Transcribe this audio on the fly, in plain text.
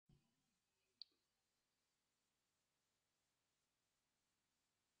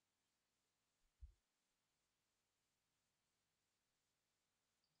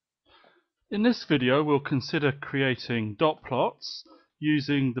In this video we'll consider creating dot plots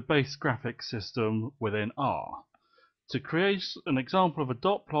using the base graphic system within R. To create an example of a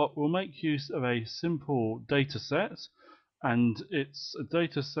dot plot we'll make use of a simple data set, and it's a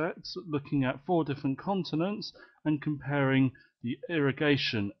data set looking at 4 different continents and comparing the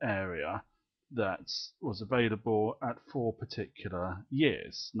irrigation area that was available at 4 particular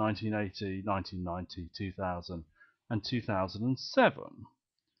years: 1980, 1990, 2000 and 2007.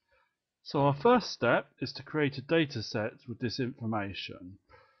 So our first step is to create a data set with this information.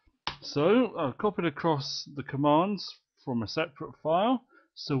 So I've copied across the commands from a separate file.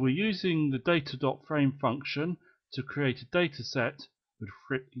 So we're using the data.frame function to create a data set with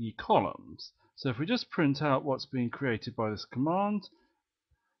 3 columns. So if we just print out what's being created by this command,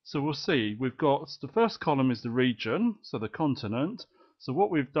 so we'll see we've got the first column is the region, so the continent. So what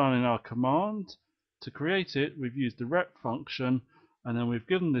we've done in our command to create it, we've used the rep function, and then we've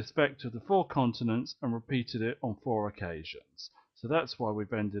given this vector the 4 continents and repeated it on 4 occasions. So that's why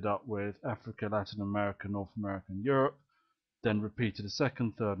we've ended up with Africa, Latin America, North America and Europe, then repeated a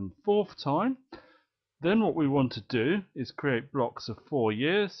second, third and fourth time. Then what we want to do is create blocks of 4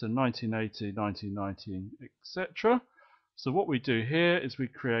 years, so 1980, 1990, etc. So what we do here is we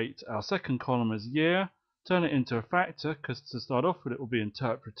create our second column as year, turn it into a factor, because to start off with it will be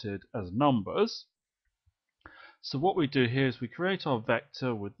interpreted as numbers. So what we do here is we create our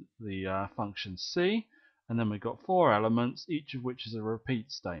vector with the function c, and then we've got 4 elements, each of which is a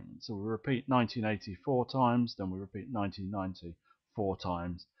repeat statement. So we repeat 1980 4 times, then we repeat 1990 4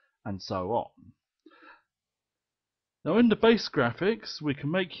 times, and so on. Now in the base graphics we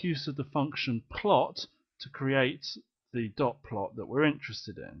can make use of the function plot to create the dot plot that we're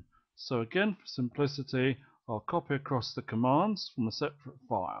interested in. So again, for simplicity, I'll copy across the commands from a separate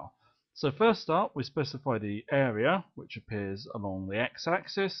file. So first up we specify the area, which appears along the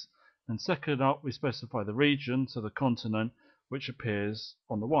x-axis, and second up we specify the region, so the continent, which appears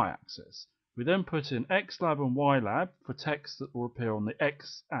on the y-axis. We then put in xlab and ylab for text that will appear on the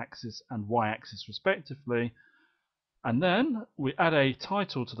x-axis and y-axis respectively, and then we add a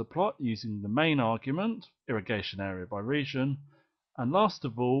title to the plot using the main argument, irrigation area by region, and last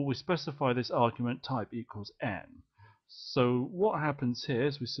of all we specify this argument type equals n. So what happens here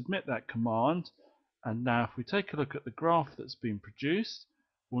is we submit that command, and now if we take a look at the graph that's been produced,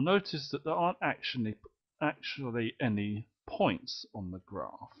 we'll notice that there aren't actually any points on the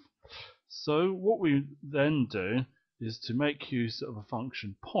graph. So what we then do is to make use of a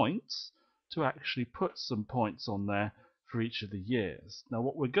function points to actually put some points on there for each of the years. Now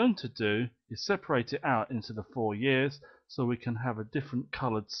what we're going to do is separate it out into the 4 years so we can have a different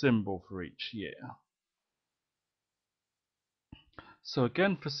coloured symbol for each year. So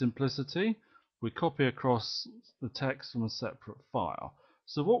again, for simplicity, we copy across the text from a separate file.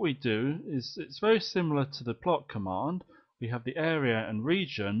 So what we do is, it's very similar to the plot command. We have the area and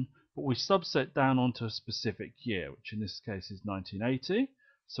region, but we subset down onto a specific year, which in this case is 1980.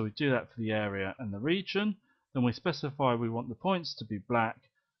 So we do that for the area and the region. Then we specify we want the points to be black,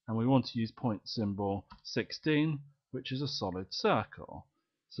 and we want to use point symbol 16, which is a solid circle.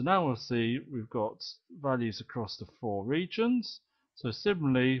 So now we'll see we've got values across the 4 regions. So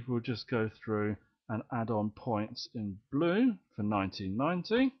similarly, we'll just go through and add on points in blue for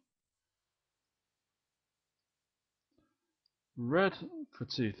 1990, red for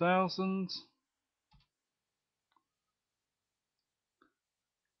 2000,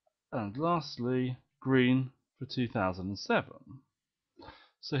 and lastly green for 2007.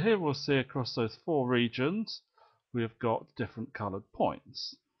 So here we'll see across those 4 regions we have got different coloured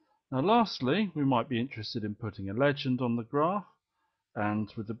points. Now lastly, we might be interested in putting a legend on the graph.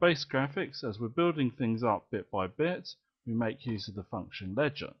 And with the base graphics, as we're building things up bit by bit, we make use of the function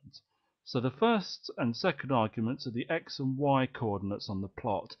legend. So the first and second arguments are the x and y coordinates on the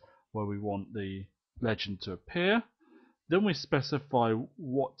plot where we want the legend to appear. Then we specify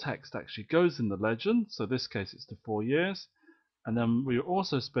what text actually goes in the legend, so in this case it's the 4 years. And then we're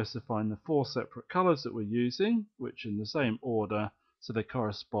also specifying the 4 separate colours that we're using, which in the same order, so they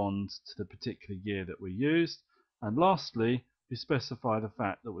correspond to the particular year that we used. And lastly, we specify the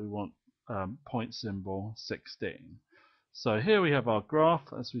fact that we want point symbol 16. So here we have our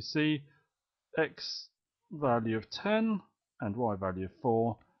graph. As we see, x value of 10 and y value of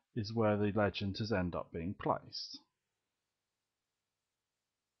 4 is where the legend has ended up being placed.